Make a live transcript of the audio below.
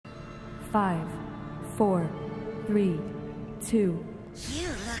5, 4, 3, 2. You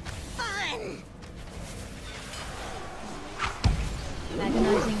look fun!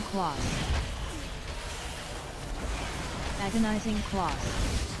 Agonizing claws. Agonizing claws.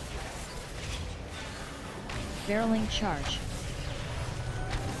 Barreling charge.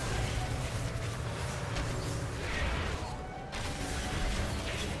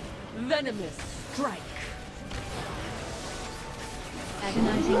 Venomous strike.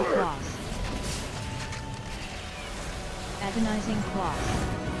 Agonizing claws. Agonizing claws.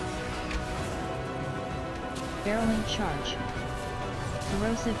 Barreling charge.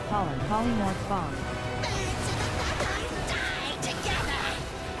 Corrosive pollen. Polymorph bomb. Die together!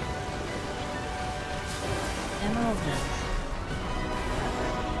 Emerald wings.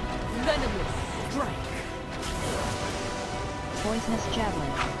 Venomous strike. Poisonous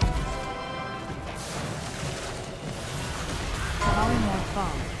javelin. Polymorph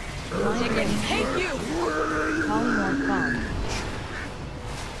bomb. Blind range. Take you! Polymorph bomb.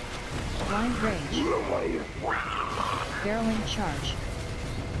 Blind range. Barreling charge.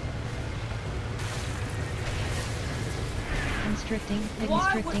 Constricting.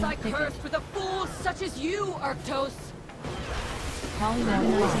 Why was Constricting I thicket. cursed with a fool such as you, Arctos?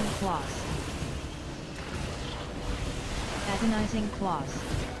 Polymorphizing claws. Agonizing claws.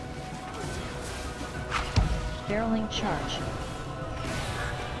 Barreling charge.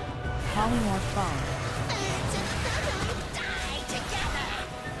 Polymorph bomb. Die together!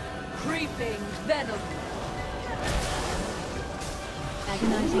 Creeping venom.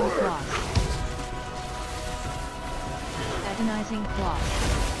 Agonizing claws. Agonizing claws.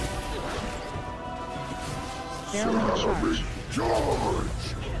 Barreling charge.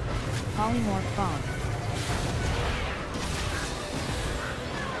 Polymorph bomb.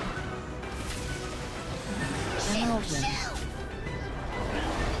 Emerald wings.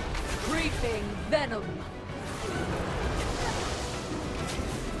 Creeping venom.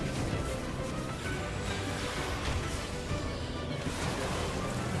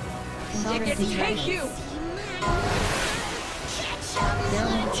 Constricting Take thicket. you!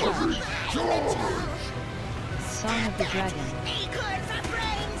 Barreling charge. Song of the Dragon. Acorn for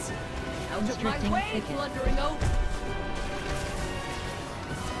brains! Out of my Constricting way, thicket. blundering oak!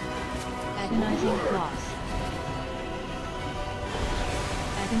 Agonizing claws.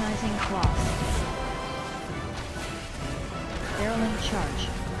 Agonizing claws. Barreling charge.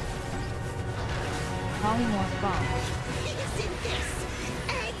 Polymorph bomb. Isn't this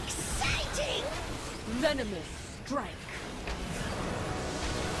exciting? Venomous strike.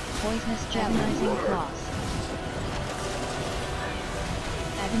 Poisonous agonizing claws.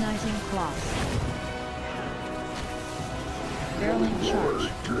 Agonizing claws. Barreling charge.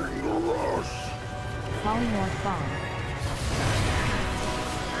 Polymorph bomb.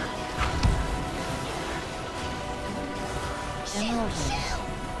 Emerald wings.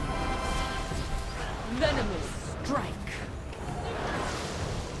 Venomous strike.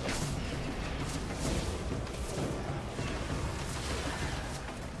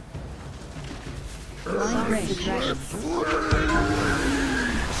 Blind range dragon. Blind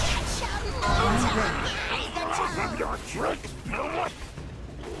range.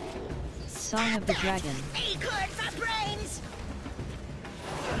 Song of the Dragon. Acorn for brains!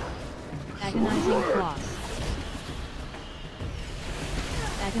 Agonizing claws.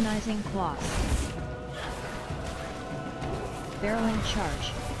 Agonizing claws. Barreling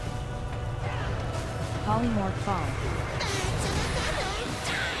charge. Polymorph bomb.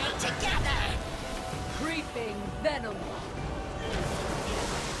 Die together! Creeping venom.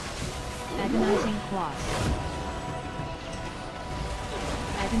 Agonizing claws.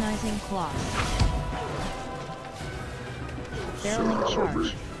 Agonizing claws. Barreling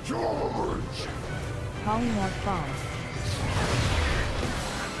charge. Polymorph bomb.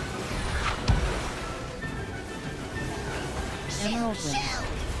 Emerald wings.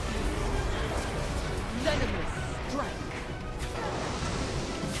 Venomous strike.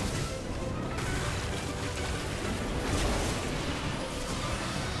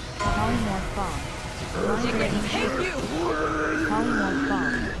 Polymorph bomb. Blind range. Take you! Polymorph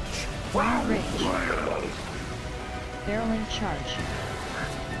bomb. Blind range. Barreling charge.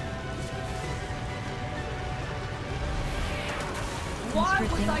 Why was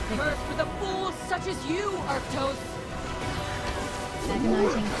Constricting I thicket. cursed with a fool such as you, Arctos?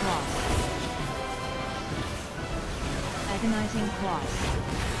 Agonizing claws. Agonizing claws.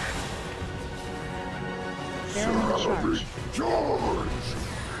 Barreling charge.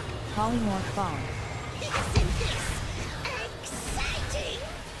 Polymorph bomb. Isn't this exciting?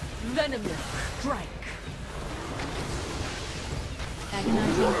 Venomous strike.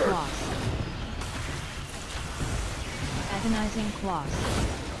 Agonizing claws. Agonizing claws.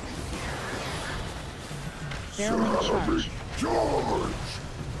 Barreling charge.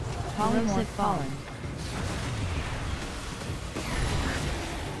 Polymorph fallen.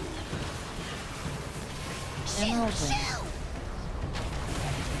 Emerald wing.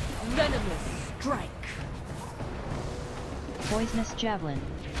 Venomous strike. Poisonous javelin.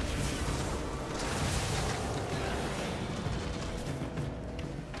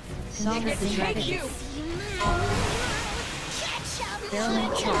 Song of the dragon. You.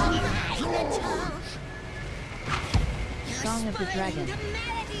 Barreling charge. Song of the dragon.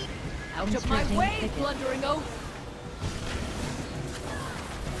 Out of my Constricting way, thicket. blundering oath.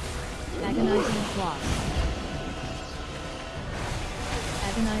 Agonizing claws.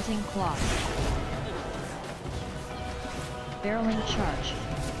 Agonizing claws. Barreling charge.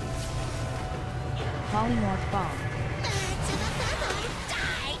 Polymorph bomb.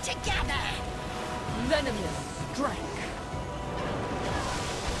 Die together! Venomous strike.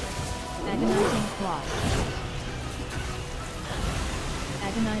 Agonizing claws.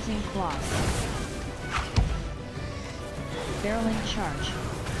 Agonizing claws. Barreling charge.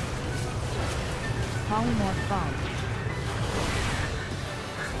 Polymorph bomb.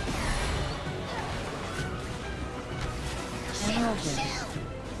 Emerald wing.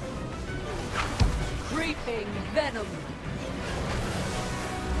 Creeping venom.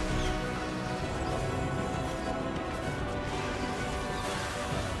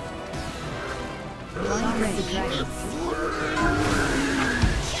 Blind ray dragon.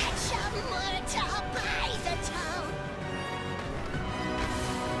 Catch a mortal by the toe!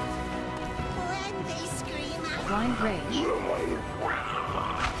 When they scream out, Blind rage.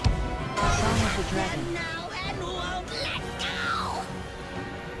 Song of the dragon. now and won't let go!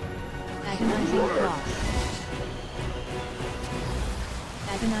 Agonizing claws.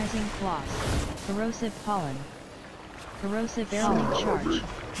 Agonizing claws. Corrosive pollen. Corrosive barreling charge.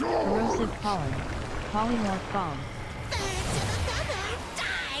 Corrosive pollen. Polymorph bomb. Birds of a feather,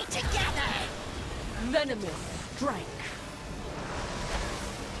 die together! Venomous strike.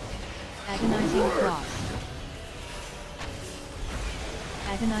 Agonizing claws.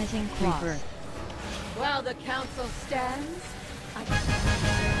 Agonizing claws. While the council stands,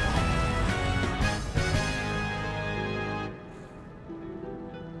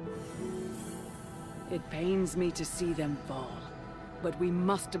 It pains me to see them fall, but we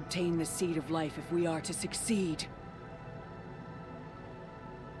must obtain the Seed of Life if we are to succeed.